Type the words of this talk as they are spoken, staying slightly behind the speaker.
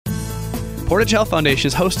Portage Health Foundation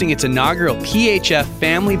is hosting its inaugural PHF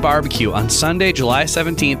Family Barbecue on Sunday, July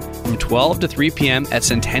 17th from 12 to 3 p.m. at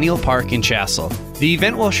Centennial Park in Chassell. The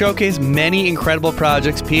event will showcase many incredible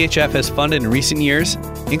projects PHF has funded in recent years,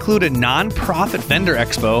 include a non-profit vendor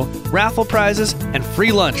expo, raffle prizes, and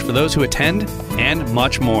free lunch for those who attend, and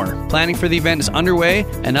much more. Planning for the event is underway,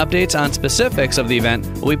 and updates on specifics of the event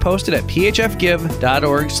will be posted at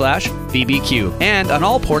phfgive.org/bbq and on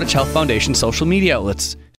all Portage Health Foundation social media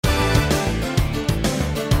outlets.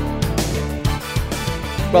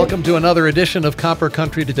 Welcome to another edition of Copper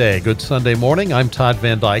Country Today. Good Sunday morning. I'm Todd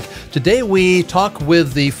Van Dyke. Today we talk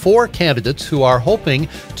with the 4 candidates who are hoping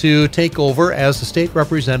to take over as a state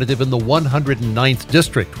representative in the 109th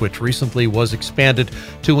District, which recently was expanded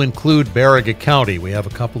to include Baraga County. We have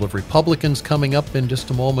a couple of Republicans coming up in just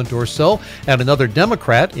a moment or so, and another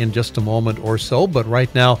Democrat in just a moment or so. But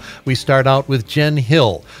right now we start out with Jen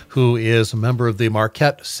Hill, who is a member of the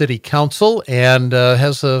Marquette City Council and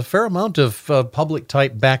has a fair amount of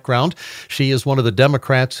public-type background. She is one of the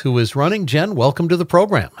Democrats who is running. Jen, welcome to the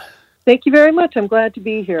program. Thank you very much. I'm glad to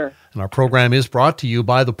be here. And our program is brought to you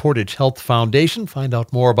by the Portage Health Foundation. Find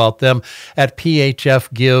out more about them at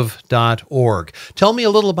phfgive.org. Tell me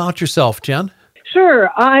a little about yourself, Jen.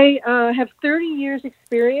 Sure. I have 30 years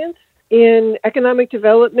experience in economic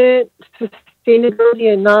development,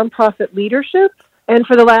 sustainability, and nonprofit leadership. And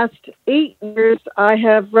for the last 8 years, I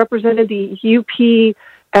have represented the UP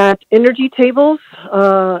at energy tables.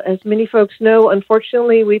 As many folks know,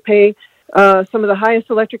 unfortunately, we pay some of the highest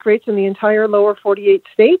electric rates in the entire lower 48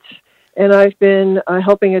 states, and I've been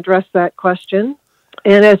helping address that question.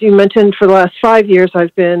 And as you mentioned, for the last 5 years,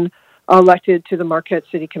 I've been elected to the Marquette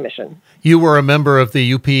City Commission. You were a member of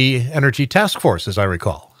the UP Energy Task Force, as I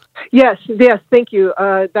recall. Yes, thank you.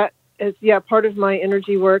 That is, part of my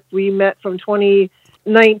energy work. We met from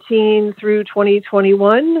 2019 through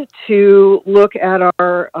 2021 to look at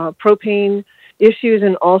our propane issues,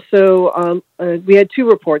 and also we had 2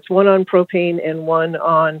 reports, one on propane and one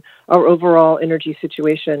on our overall energy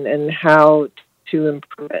situation and how to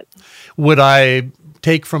improve it. Would I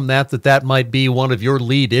take from that that might be one of your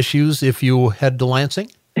lead issues if you head to Lansing?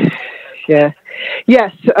 Yes.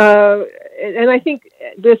 And I think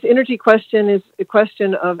this energy question is a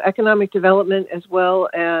question of economic development as well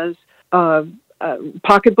as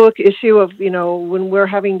pocketbook issue of, when we're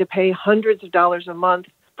having to pay hundreds of dollars a month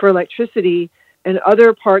for electricity, and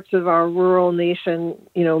other parts of our rural nation,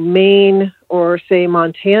 Maine or say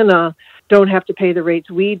Montana, don't have to pay the rates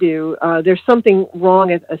we do. There's something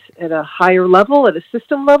wrong at a higher level, at a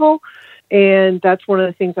system level, and that's one of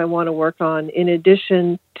the things I want to work on. In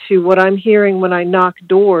addition to what I'm hearing when I knock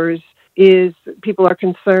doors is people are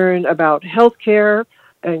concerned about health care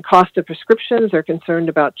and cost of prescriptions. They're concerned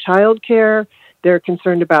about child care. They're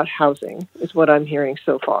concerned about housing, is what I'm hearing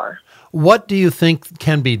so far. What do you think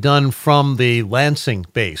can be done from the Lansing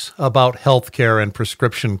base about health care and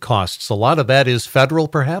prescription costs? A lot of that is federal,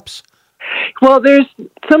 perhaps? Well, there's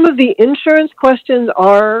some of the insurance questions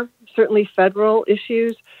are certainly federal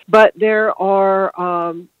issues, but there are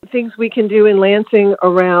things we can do in Lansing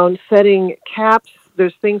around setting caps.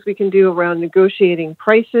 There's things we can do around negotiating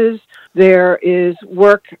prices. There is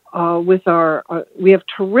work with we have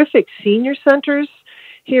terrific senior centers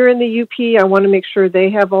here in the UP. I want to make sure they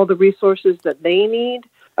have all the resources that they need.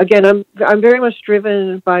 Again, I'm very much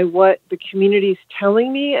driven by what the community's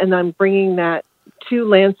telling me, and I'm bringing that to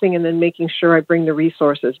Lansing and then making sure I bring the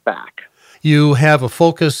resources back. You have a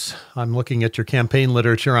focus, I'm looking at your campaign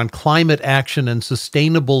literature, on climate action and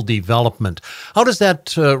sustainable development. How does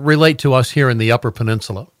that relate to us here in the Upper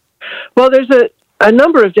Peninsula? Well, there's a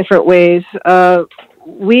number of different ways.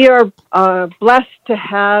 We are blessed to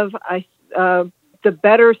have the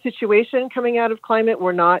better situation coming out of climate.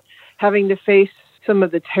 We're not having to face some of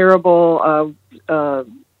the terrible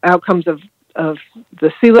outcomes of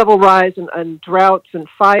the sea level rise and droughts and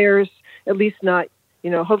fires, at least not.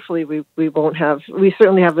 Hopefully we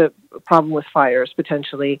certainly have a problem with fires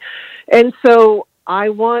potentially. And so I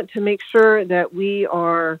want to make sure that we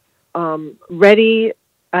are ready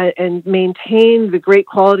and maintain the great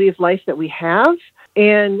quality of life that we have.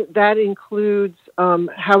 And that includes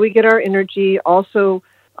how we get our energy, also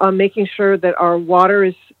making sure that our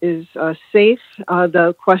water is safe.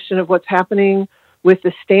 The question of what's happening with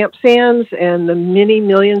the stamp sands and the many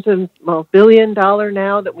millions of, $1 billion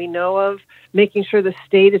now that we know of, making sure the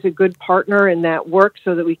state is a good partner in that work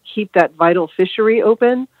so that we keep that vital fishery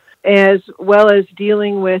open, as well as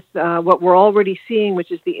dealing with what we're already seeing,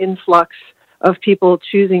 which is the influx of people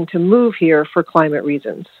choosing to move here for climate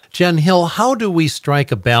reasons. Jen Hill, how do we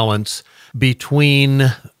strike a balance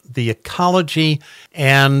between the ecology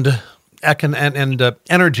and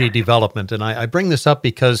energy development. And I bring this up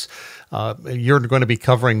because you're going to be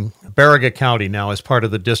covering Baraga County now as part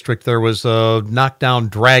of the district. There was a knockdown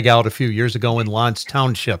drag out a few years ago in Lance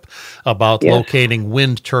Township about locating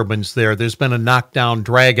wind turbines there. There's been a knockdown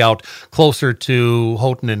drag out closer to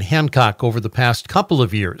Houghton and Hancock over the past couple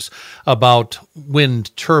of years about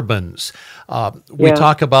wind turbines. We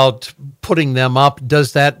talk about putting them up.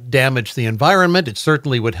 Does that damage the environment? It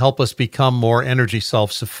certainly would help us become more energy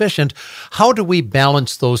self-sufficient. How do we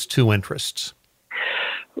balance those two interests?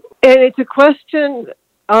 And it's a question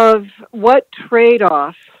of what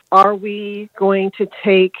trade-off are we going to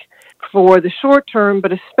take for the short term,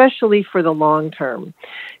 but especially for the long term.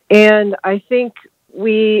 And I think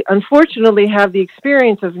we unfortunately have the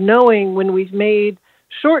experience of knowing when we've made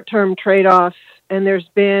short-term trade-offs and there's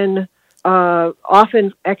been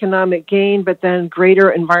often economic gain, but then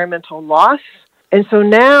greater environmental loss. And so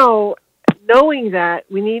now, knowing that,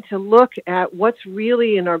 we need to look at what's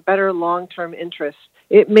really in our better long-term interest.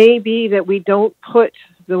 It may be that we don't put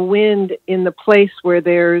the wind in the place where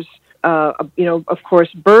there's, of course,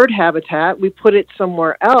 bird habitat. We put it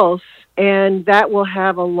somewhere else, and that will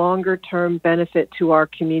have a longer-term benefit to our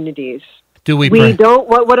communities.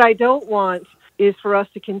 What I don't want is for us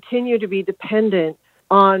to continue to be dependent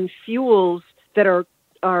on fuels that are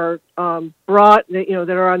brought, that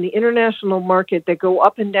are on the international market that go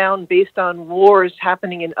up and down based on wars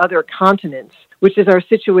happening in other continents, which is our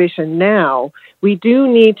situation now. We do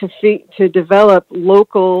need to develop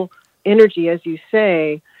local energy, as you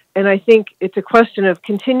say, and I think it's a question of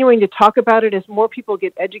continuing to talk about it. As more people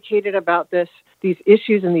get educated about these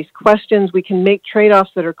issues and these questions, we can make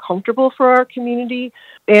trade-offs that are comfortable for our community,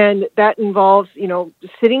 and that involves,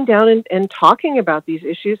 sitting down and talking about these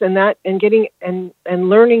issues and getting and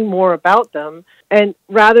learning more about them. And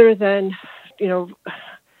rather than,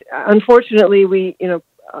 unfortunately,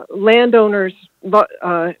 landowners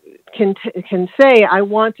can say, "I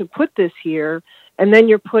want to put this here," and then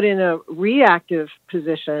you're put in a reactive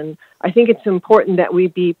position. I think it's important that we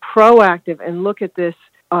be proactive and look at this.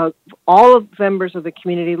 All of members of the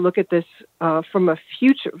community look at this from a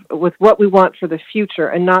future, with what we want for the future,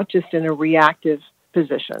 and not just in a reactive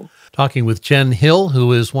position. Talking with Jen Hill,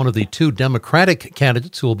 who is one of the two Democratic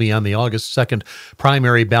candidates who will be on the August 2nd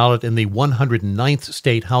primary ballot in the 109th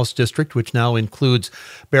State House District, which now includes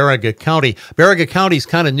Baraga County. Baraga County is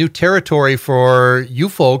kind of new territory for you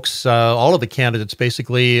folks, all of the candidates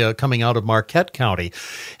basically coming out of Marquette County.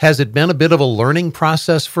 Has it been a bit of a learning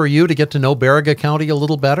process for you to get to know Baraga County a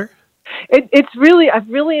little better? I've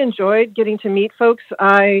really enjoyed getting to meet folks.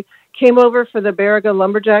 I came over for the Baraga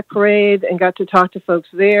Lumberjack Parade and got to talk to folks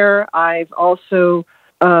there. I've also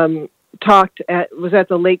was at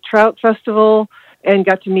the Lake Trout Festival and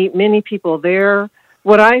got to meet many people there.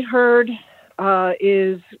 What I heard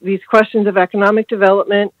is these questions of economic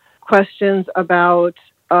development, questions about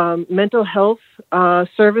mental health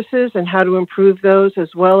services and how to improve those,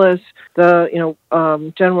 as well as the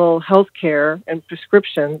general health care and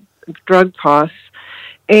prescription drug costs.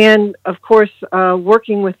 And, of course,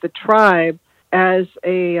 working with the tribe as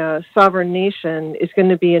a sovereign nation is going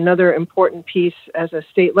to be another important piece. As a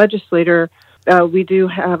state legislator, we do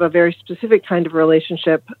have a very specific kind of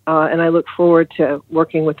relationship, and I look forward to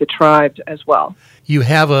working with the tribe as well. You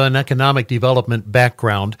have an economic development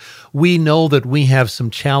background. We know that we have some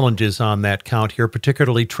challenges on that count here,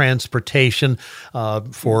 particularly transportation.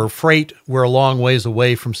 For freight, we're a long ways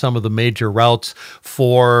away from some of the major routes.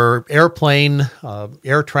 For airplane,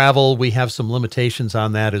 air travel, we have some limitations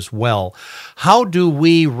on that as well. How do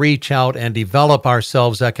we reach out and develop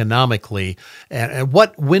ourselves economically? And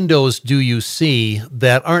what windows do you see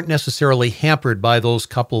that aren't necessarily hampered by those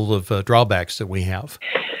couple of drawbacks that we have?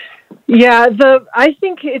 Yeah, I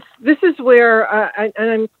think this is where, and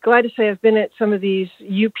I'm glad to say I've been at some of these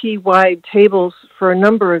UP-wide tables for a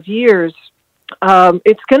number of years.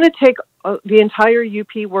 It's going to take the entire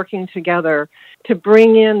UP working together to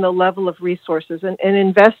bring in the level of resources. And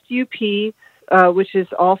Invest UP, which is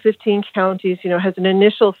all 15 counties, has an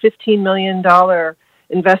initial $15 million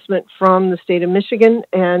investment from the state of Michigan,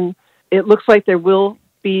 and it looks like there will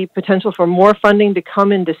be potential for more funding to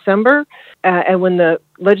come in December and when the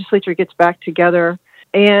legislature gets back together.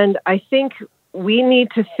 And I think we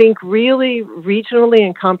need to think really regionally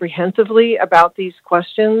and comprehensively about these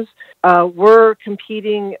questions. We're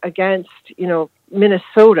competing against,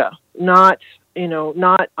 Minnesota, not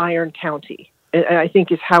Iron County, I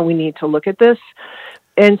think is how we need to look at this.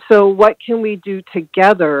 And so what can we do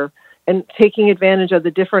together, and taking advantage of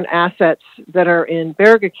the different assets that are in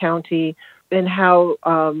Baraga County and how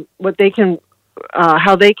what they can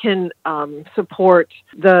how they can support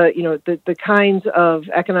the kinds of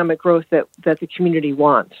economic growth that the community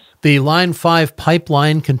wants. The Line 5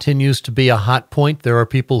 pipeline continues to be a hot point. There are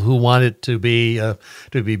people who want it to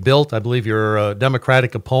be built. I believe your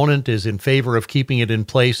Democratic opponent is in favor of keeping it in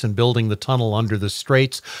place and building the tunnel under the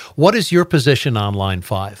straits. What is your position on Line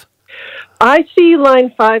 5? I see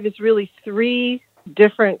Line 5 as really three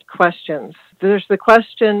different questions. There's the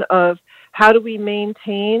question of how do we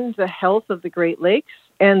maintain the health of the Great Lakes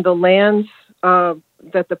and the lands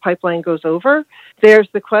that the pipeline goes over. There's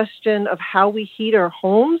the question of how we heat our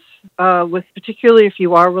homes, with particularly if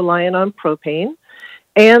you are reliant on propane,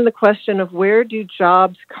 and the question of where do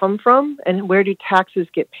jobs come from and where do taxes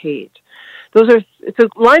get paid. So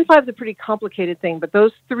Line 5 is a pretty complicated thing, but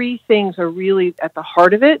those three things are really at the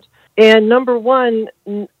heart of it. And number one,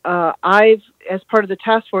 as part of the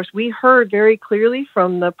task force, we heard very clearly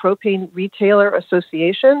from the Propane Retailer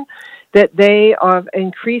Association that they have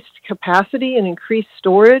increased capacity and increased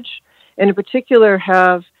storage, and in particular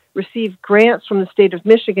have received grants from the state of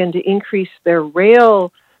Michigan to increase their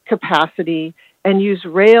rail capacity and use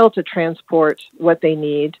rail to transport what they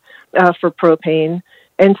need for propane.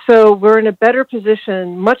 And so we're in a better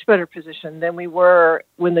position, much better position than we were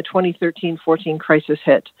when the 2013-14 crisis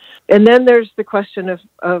hit. And then there's the question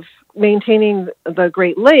of maintaining the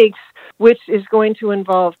Great Lakes, which is going to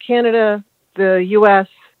involve Canada, the U.S.,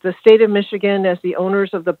 the state of Michigan as the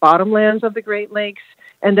owners of the bottomlands of the Great Lakes,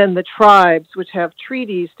 and then the tribes, which have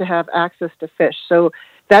treaties to have access to fish. So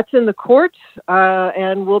that's in the courts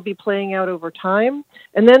and will be playing out over time.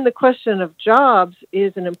 And then the question of jobs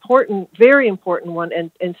is an important, very important one,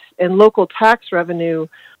 and local tax revenue.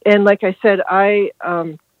 And like I said, I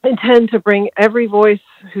intend to bring every voice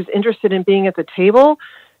who's interested in being at the table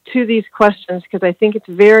to these questions, because I think it's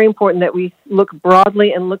very important that we look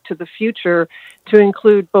broadly and look to the future to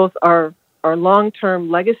include both our long-term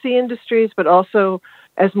legacy industries, but also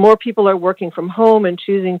as more people are working from home and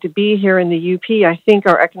choosing to be here in the UP, I think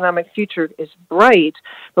our economic future is bright,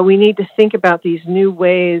 but we need to think about these new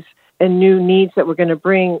ways and new needs that we're going to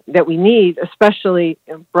bring, that we need, especially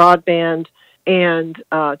in broadband and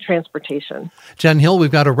transportation. Jen Hill,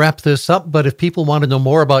 we've got to wrap this up, but if people want to know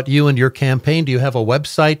more about you and your campaign, do you have a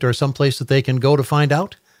website or someplace that they can go to find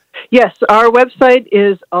out? Yes, our website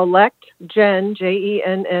is electjen,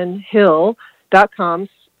 Jenn, Hill.com,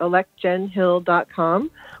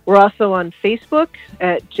 electjenhill.com. We're also on Facebook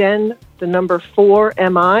at Jen,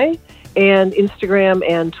 4MI, and Instagram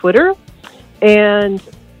and Twitter. And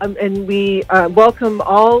we welcome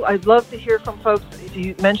all. I'd love to hear from folks.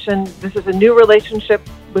 You mentioned this is a new relationship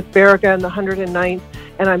with Baraga and the 109th,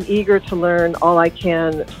 and I'm eager to learn all I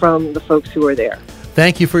can from the folks who are there.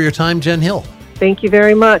 Thank you for your time, Jen Hill. Thank you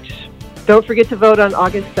very much. Don't forget to vote on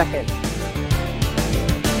August 2nd.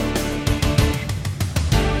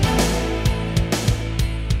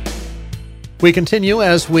 We continue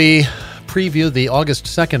as we preview the August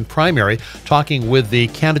 2nd primary, talking with the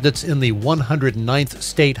candidates in the 109th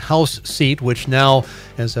State House seat, which now,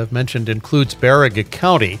 as I've mentioned, includes Baraga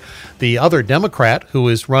County. The other Democrat who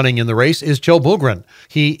is running in the race is Joe Boogren.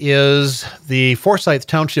 He is the Forsyth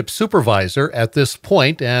Township Supervisor at this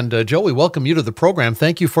point. And Joe, we welcome you to the program.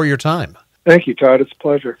 Thank you for your time. Thank you, Todd. It's a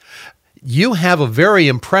pleasure. You have a very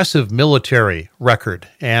impressive military record,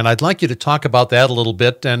 and I'd like you to talk about that a little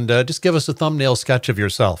bit and just give us a thumbnail sketch of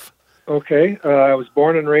yourself. Okay. I was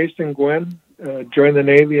born and raised in Gwen, joined the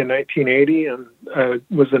Navy in 1980, and I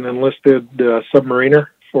was an enlisted submariner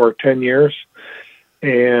for 10 years,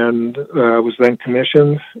 and was then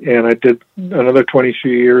commissioned, and I did another 22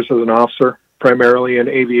 years as an officer, primarily in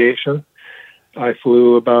aviation. I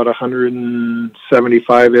flew about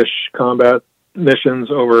 175-ish combat missions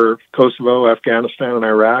over Kosovo, Afghanistan, and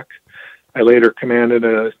Iraq. I later commanded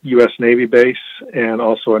a U.S. Navy base and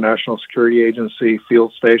also a National Security Agency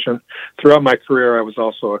field station. Throughout my career, I was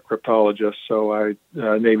also a cryptologist, so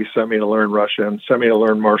Navy sent me to learn Russian, sent me to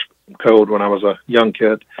learn Morse code when I was a young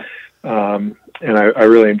kid. And I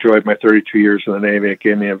really enjoyed my 32 years in the Navy. It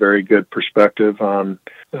gave me a very good perspective on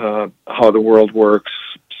how the world works,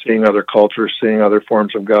 seeing other cultures, seeing other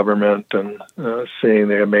forms of government, and seeing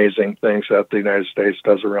the amazing things that the United States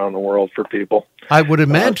does around the world for people. I would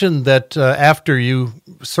imagine that after you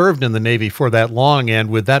served in the Navy for that long and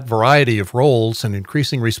with that variety of roles and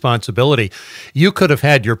increasing responsibility, you could have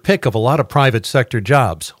had your pick of a lot of private sector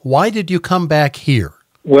jobs. Why did you come back here?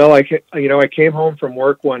 Well, I came home from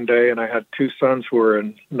work one day, and I had two sons who were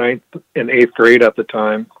in 9th and 8th grade at the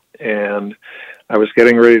time, and I was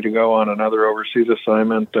getting ready to go on another overseas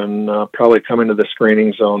assignment and probably come into the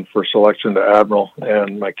screening zone for selection to Admiral.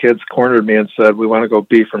 And my kids cornered me and said, "We want to go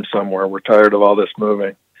be from somewhere. We're tired of all this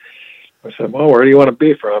moving." I said, well, where do you want to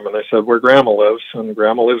be from? And they said, where Grandma lives, and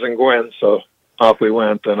Grandma lives in Gwin. So off we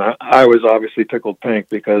went, and I was obviously tickled pink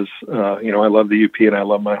because, I love the UP and I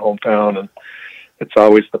love my hometown, and it's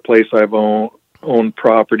always the place I've owned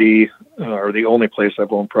property, or the only place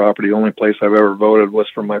I've owned property. The only place I've ever voted was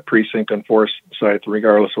from my precinct in Forsyth,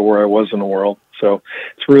 regardless of where I was in the world. So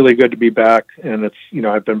it's really good to be back, and it's,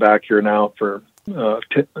 I've been back here now for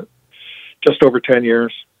just over 10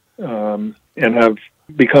 years, and have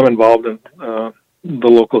become involved in the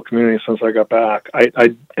local community since I got back.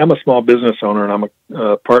 I am a small business owner, and I'm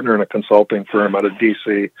a partner in a consulting firm out of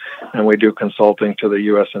DC, and we do consulting to the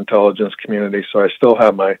U.S. intelligence community. So I still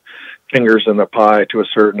have my fingers in the pie to a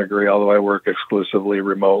certain degree, although I work exclusively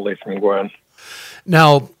remotely from Gwin.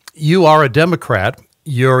 Now, you are a Democrat.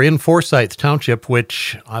 You're in Forsyth Township,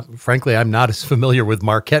 which, frankly, I'm not as familiar with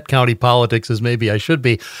Marquette County politics as maybe I should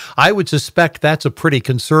be. I would suspect that's a pretty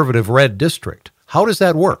conservative red district. How does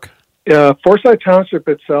that work? Forsyth Township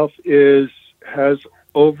itself has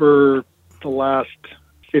over the last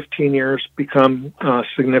 15 years become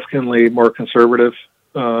significantly more conservative.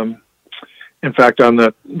 In fact, on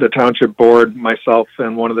the township board, myself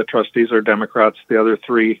and one of the trustees are Democrats. The other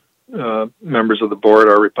three members of the board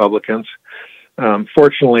are Republicans.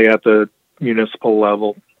 Fortunately, at the municipal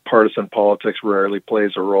level, partisan politics rarely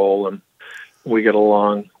plays a role, and we get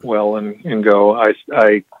along well and go.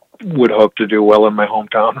 I would hope to do well in my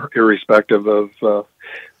hometown, irrespective of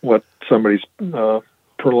what somebody's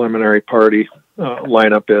preliminary party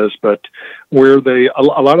lineup is. But a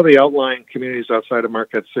lot of the outlying communities outside of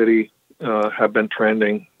Marquette City have been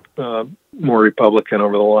trending more Republican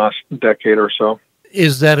over the last decade or so.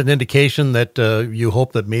 Is that an indication that you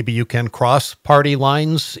hope that maybe you can cross party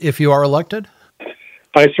lines if you are elected?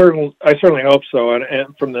 I certainly hope so,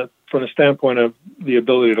 and from the standpoint of the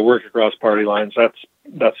ability to work across party lines,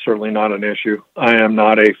 that's certainly not an issue. I am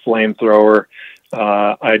not a flamethrower.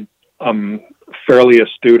 I'm fairly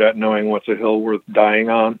astute at knowing what's a hill worth dying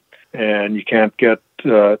on, and you can't get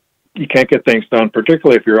things done,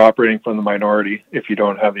 particularly if you're operating from the minority, if you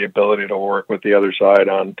don't have the ability to work with the other side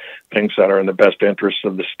on things that are in the best interests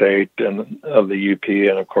of the state and of the UP,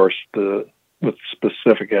 and of course with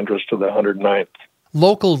specific interest to the 109th.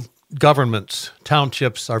 Local governments,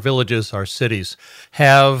 townships, our villages, our cities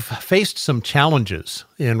have faced some challenges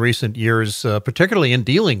in recent years, particularly in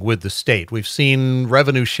dealing with the state. We've seen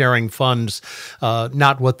revenue sharing funds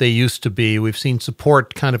not what they used to be. We've seen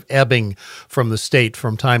support kind of ebbing from the state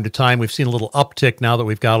from time to time. We've seen a little uptick now that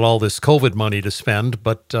we've got all this COVID money to spend,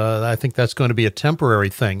 but I think that's going to be a temporary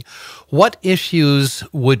thing. What issues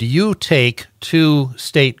would you take to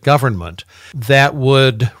state government that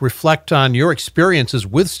would reflect on your experiences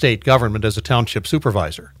with state government as a township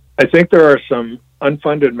supervisor? I think there are some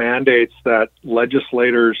unfunded mandates that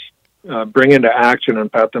legislators bring into action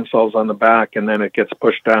and pat themselves on the back, and then it gets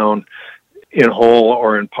pushed down in whole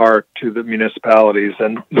or in part to the municipalities.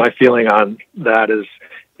 And my feeling on that is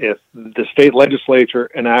if the state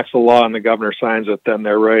legislature enacts a law and the governor signs it, then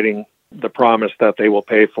they're writing the promise that they will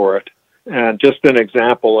pay for it. And just an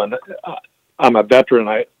example, and I'm a veteran,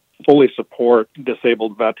 I fully support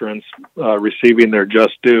disabled veterans receiving their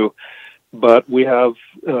just due. But we have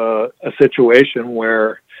a situation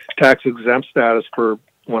where tax-exempt status for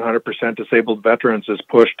 100% disabled veterans is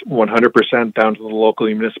pushed 100% down to the local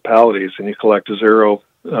municipalities, and you collect zero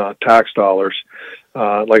tax dollars.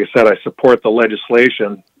 Like I said, I support the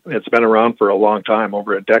legislation. It's been around for a long time,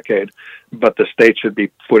 over a decade, but the state should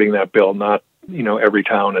be footing that bill, not every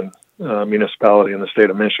town and municipality in the state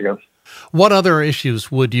of Michigan. What other issues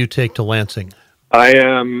would you take to Lansing? I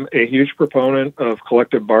am a huge proponent of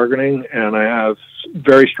collective bargaining, and I have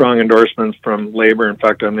very strong endorsements from labor. In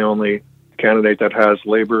fact, I'm the only candidate that has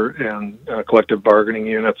labor and collective bargaining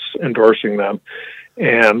units endorsing them.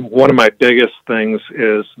 And one of my biggest things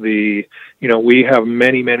is we have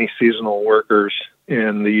many seasonal workers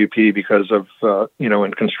in the UP because of,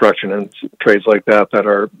 in construction and trades like that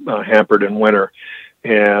are hampered in winter.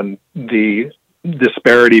 And the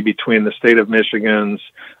disparity between the state of Michigan's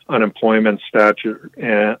unemployment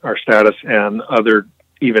status and other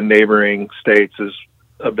even neighboring states is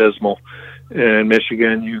abysmal. In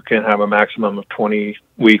Michigan, you can have a maximum of 20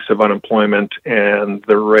 weeks of unemployment, and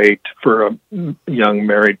the rate for a young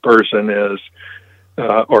married person is,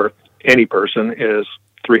 or any person, is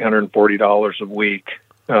 $340 a week.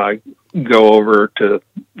 Go over to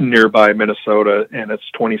nearby Minnesota, and it's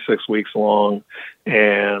 26 weeks long,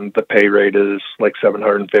 and the pay rate is like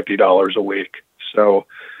 $750 a week. So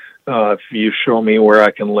if you show me where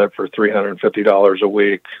I can live for $350 a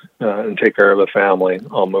week and take care of a family,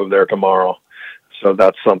 I'll move there tomorrow. So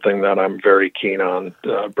that's something that I'm very keen on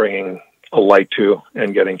bringing a light to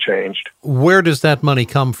and getting changed. Where does that money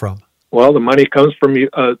come from? Well, the money comes from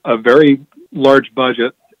a very large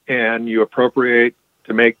budget, and you appropriate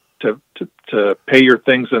to pay your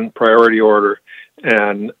things in priority order.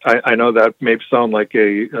 And I know that may sound like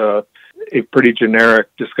a pretty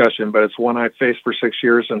generic discussion, but it's one I faced for 6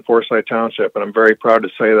 years in Forsyth Township, and I'm very proud to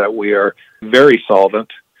say that we are very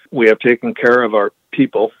solvent. We have taken care of our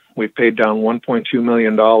people. We've paid down $1.2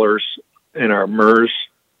 million in our MERS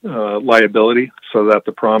liability, so that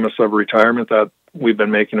the promise of retirement that we've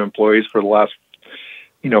been making to employees for the last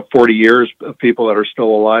 40 years of people that are still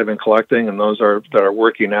alive and collecting, and those that are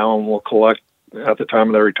working now and will collect at the time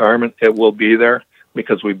of their retirement, it will be there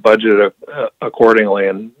because we budgeted accordingly,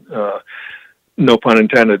 and no pun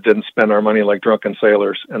intended, didn't spend our money like drunken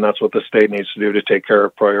sailors. And that's what the state needs to do to take care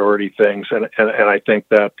of priority things. And I think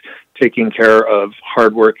that taking care of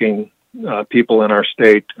hardworking people in our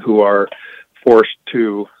state who are forced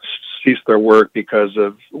to cease their work because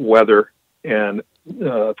of weather and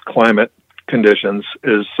climate conditions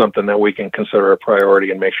is something that we can consider a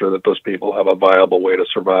priority and make sure that those people have a viable way to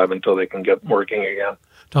survive until they can get working again.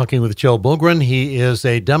 Talking with Joe Bulgren. He is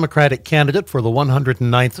a Democratic candidate for the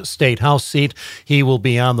 109th State House seat. He will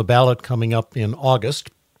be on the ballot coming up in August.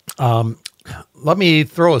 Let me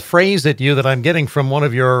throw a phrase at you that I'm getting from one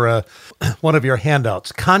of your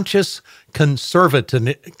handouts: conscious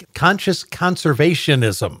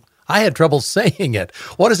conservationism. I had trouble saying it.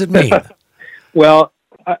 What does it mean? Well,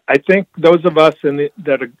 I think those of us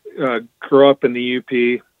that grew up in the UP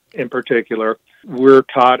in particular, we're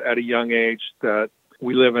taught at a young age that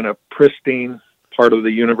we live in a pristine part of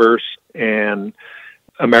the universe and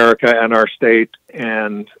America and our state,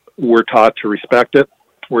 and we're taught to respect it.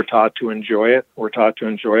 We're taught to enjoy it. We're taught to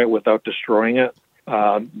enjoy it without destroying it.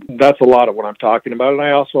 That's a lot of what I'm talking about. And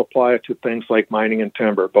I also apply it to things like mining and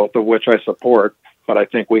timber, both of which I support. But I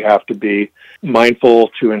think we have to be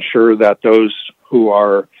mindful to ensure that those who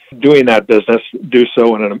are doing that business do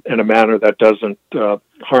so in a manner that doesn't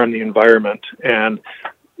harm the environment. And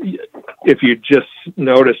if you just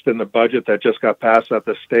noticed in the budget that just got passed at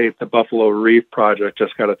the state, the Buffalo Reef project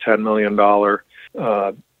just got a $10 million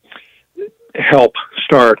help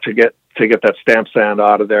start to get that stamp sand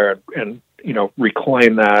out of there and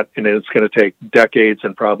reclaim that. And it's going to take decades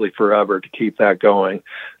and probably forever to keep that going.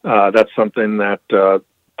 That's something that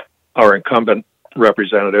our incumbent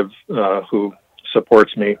representative, who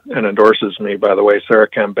supports me and endorses me, by the way, Sarah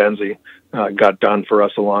Cambenzi, got done for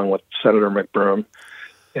us along with Senator McBroom.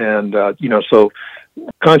 And, so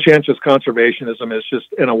conscientious conservationism is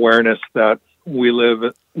just an awareness that we live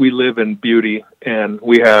in beauty, and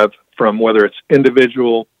we have, from whether it's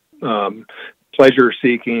individual pleasure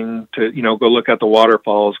seeking to, go look at the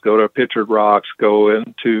waterfalls, go to Pictured Rocks, go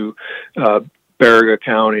into Baraga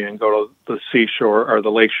County and go to the seashore or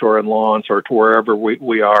the lakeshore in Lawrence or to wherever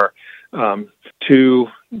we are, to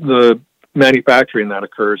the manufacturing that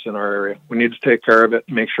occurs in our area. We need to take care of it,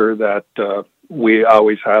 make sure that we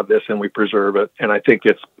always have this and we preserve it. And I think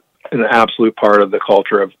it's an absolute part of the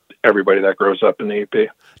culture of everybody that grows up in the UP.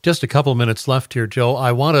 Just a couple minutes left here, Joe.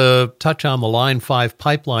 I want to touch on the Line 5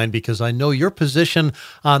 pipeline because I know your position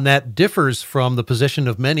on that differs from the position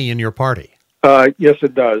of many in your party. Yes,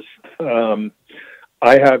 it does.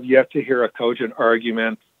 I have yet to hear a cogent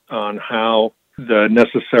argument on how the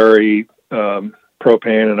necessary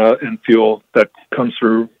propane and fuel that comes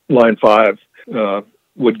through Line 5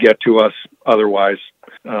 would get to us otherwise.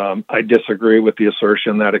 I disagree with the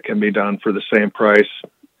assertion that it can be done for the same price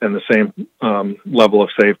and the same level of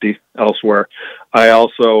safety elsewhere.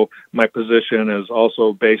 My position is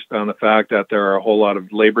also based on the fact that there are a whole lot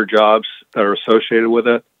of labor jobs that are associated with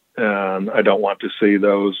it, and I don't want to see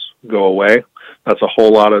those go away. That's a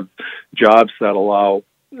whole lot of jobs that allow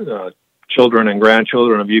children and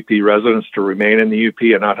grandchildren of UP residents to remain in the UP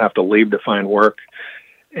and not have to leave to find work.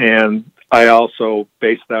 And I also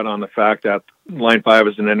base that on the fact that Line 5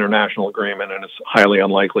 is an international agreement, and it's highly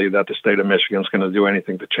unlikely that the state of Michigan is going to do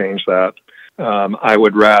anything to change that. I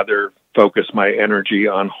would rather focus my energy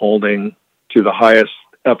on holding to the highest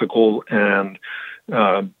ethical and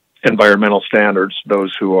environmental standards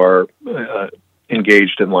those who are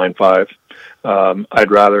engaged in Line 5.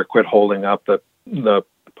 I'd rather quit holding up the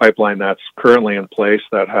pipeline that's currently in place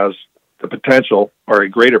that has the potential or a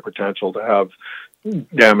greater potential to have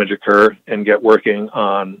damage occur and get working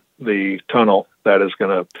on the tunnel that is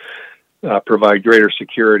going to provide greater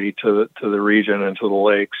security to the region and to the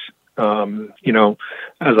lakes.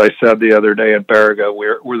 As I said the other day in Baraga,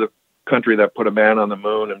 we're the country that put a man on the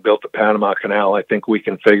moon and built the Panama Canal. I think we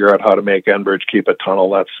can figure out how to make Enbridge keep a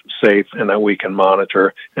tunnel that's safe and that we can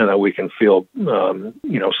monitor and that we can feel,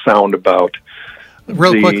 sound about.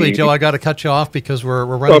 Real quickly, Joe, I got to cut you off because we're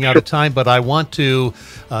running out of time, but I want to,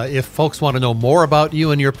 if folks want to know more about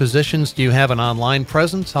you and your positions, do you have an online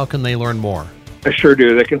presence? How can they learn more? I sure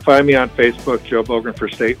do. They can find me on Facebook, Joe Bogren for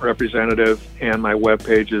State Representative, and my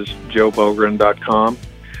webpage is joebogren.com.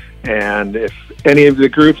 And if any of the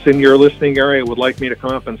groups in your listening area would like me to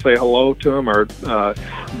come up and say hello to them or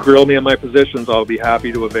grill me on my positions, I'll be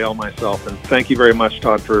happy to avail myself. And thank you very much,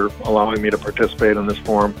 Todd, for allowing me to participate in this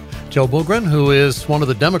forum. Joe Bogren, who is one of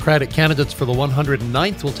the Democratic candidates for the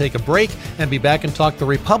 109th, will take a break and be back and talk the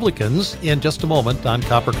Republicans in just a moment on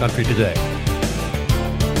Copper Country Today.